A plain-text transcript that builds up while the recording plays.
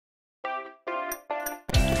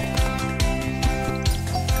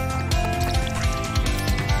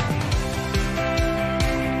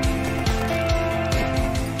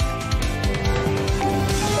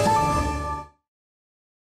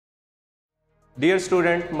Dear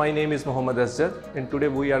student, my name is Mohammad Asjad and today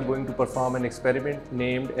we are going to perform an experiment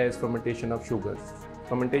named as fermentation of sugars.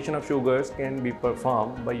 Fermentation of sugars can be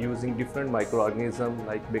performed by using different microorganisms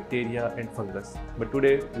like bacteria and fungus. But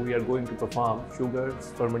today we are going to perform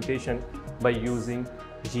sugars fermentation by using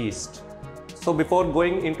yeast. So before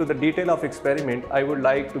going into the detail of experiment, I would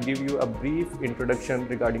like to give you a brief introduction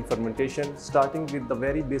regarding fermentation, starting with the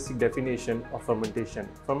very basic definition of fermentation.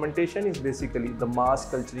 Fermentation is basically the mass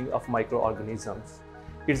culturing of microorganisms.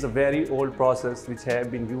 It's a very old process which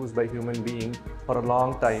have been used by human beings for a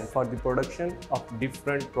long time for the production of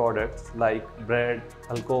different products like bread,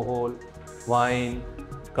 alcohol, wine,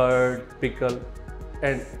 curd, pickle,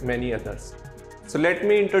 and many others. So let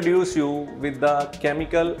me introduce you with the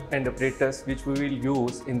chemical and apparatus which we will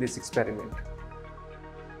use in this experiment.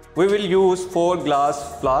 We will use 4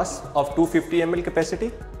 glass flasks of 250 ml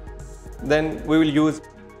capacity. Then we will use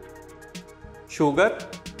sugar,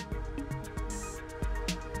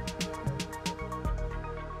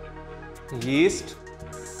 yeast,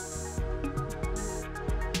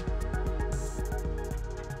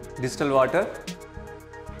 distilled water,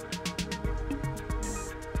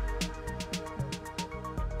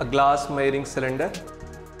 a glass measuring cylinder,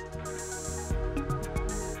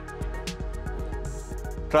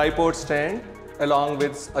 tripod stand along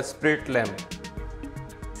with a spirit lamp,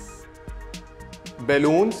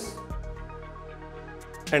 balloons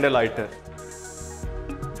and a lighter.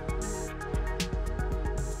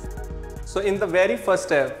 So in the very first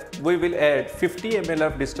step, we will add 50 ml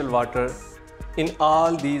of distilled water in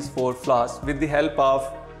all these 4 flasks with the help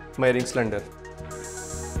of measuring cylinder.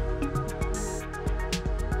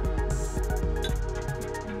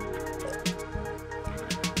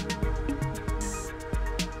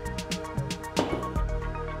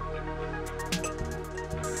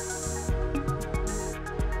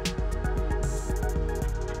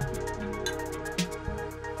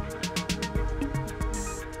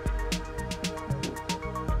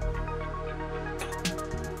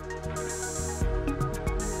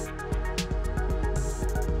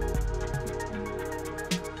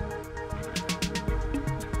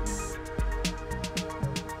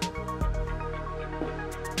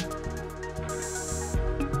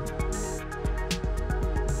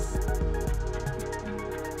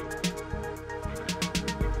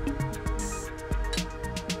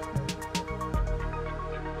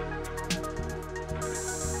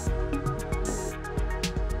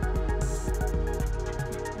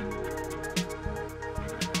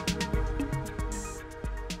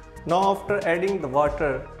 Now after adding the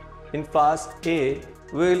water in flask A,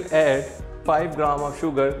 we will add 5 grams of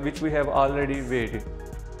sugar which we have already weighed.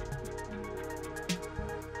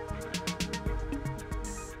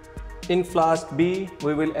 In flask B,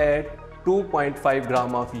 we will add 2.5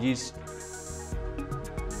 grams of yeast.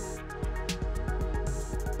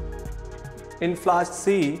 In flask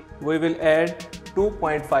C, we will add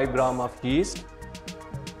 2.5 grams of yeast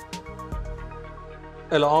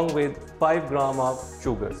along with 5 grams of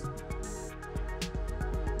sugars.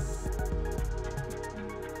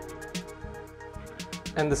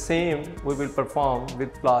 And the same we will perform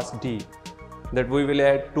with flask D, that we will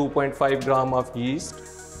add 2.5 grams of yeast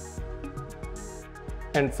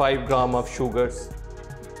and 5 grams of sugars.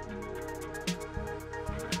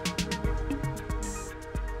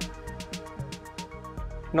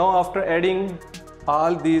 Now after adding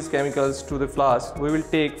all these chemicals to the flask, we will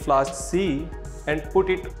take flask C and put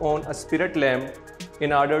it on a spirit lamp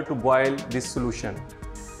in order to boil this solution.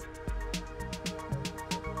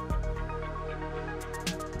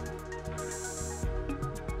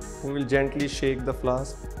 We will gently shake the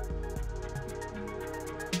flask.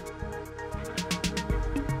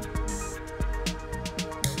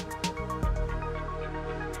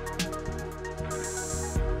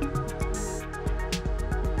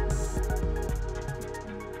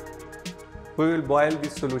 We will boil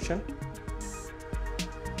this solution.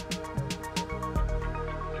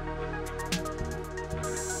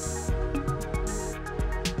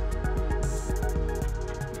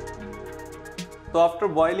 So after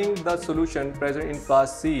boiling the solution present in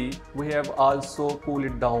flask C, we have also cooled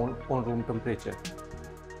it down on room temperature.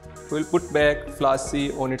 We will put back flask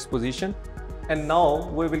C on its position, and now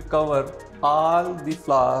we will cover all the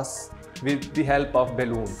flasks with the help of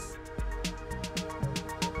balloons.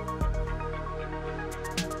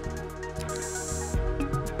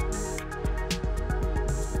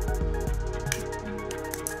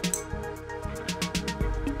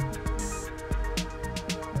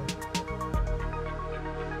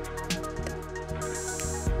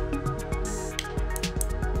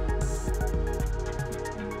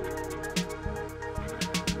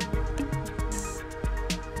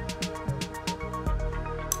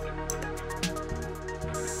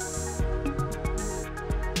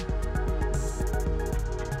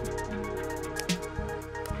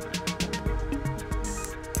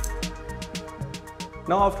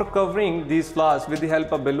 Now after covering these flasks with the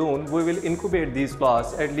help of balloon, we will incubate these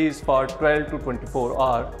flasks at least for 12 to 24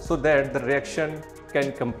 hours so that the reaction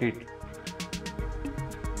can complete.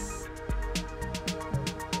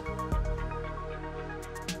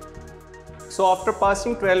 So after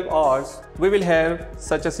passing 12 hours, we will have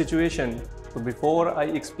such a situation. So before I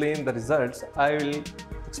explain the results, I will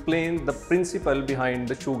explain the principle behind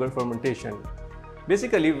the sugar fermentation.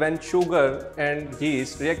 Basically, when sugar and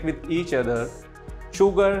yeast react with each other,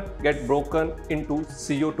 sugar gets broken into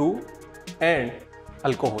CO2 and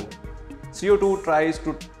alcohol. CO2 tries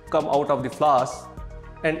to come out of the flask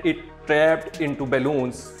and it trapped into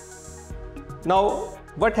balloons. Now,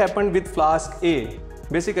 what happened with flask A?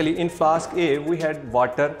 Basically, in flask A, we had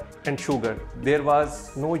water and sugar. There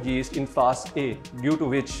was no yeast in flask A, due to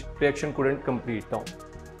which reaction couldn't complete now.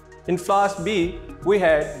 In flask B, we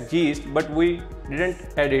had yeast, but we didn't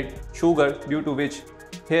add sugar, due to which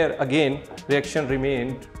here again reaction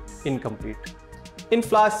remained incomplete. In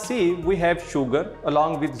flask C, we have sugar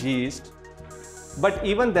along with yeast, but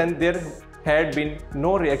even then there had been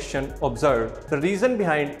no reaction observed. The reason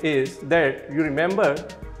behind is that you remember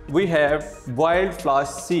we have boiled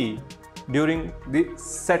flask C during the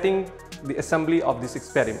assembly of this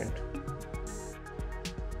experiment.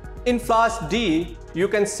 In flask D, you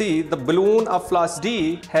can see the balloon of flask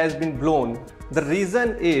D has been blown. The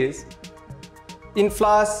reason is, in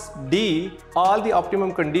flask D, all the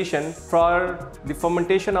optimum conditions for the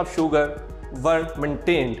fermentation of sugar were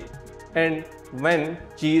maintained. And when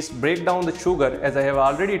yeast break down the sugar, as I have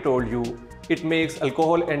already told you, it makes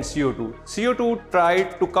alcohol and CO2. CO2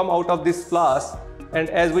 tried to come out of this flask, and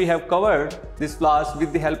as we have covered this flask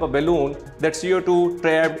with the help of balloon, that CO2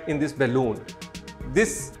 trapped in this balloon.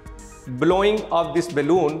 This blowing of this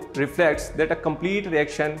balloon reflects that a complete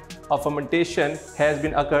reaction of fermentation has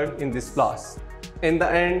been occurred in this flask. In the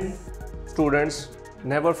end, students,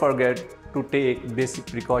 never forget to take basic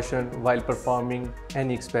precaution while performing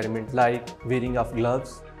any experiment, like wearing of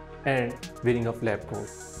gloves and wearing of lab coat.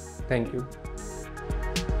 Thank you.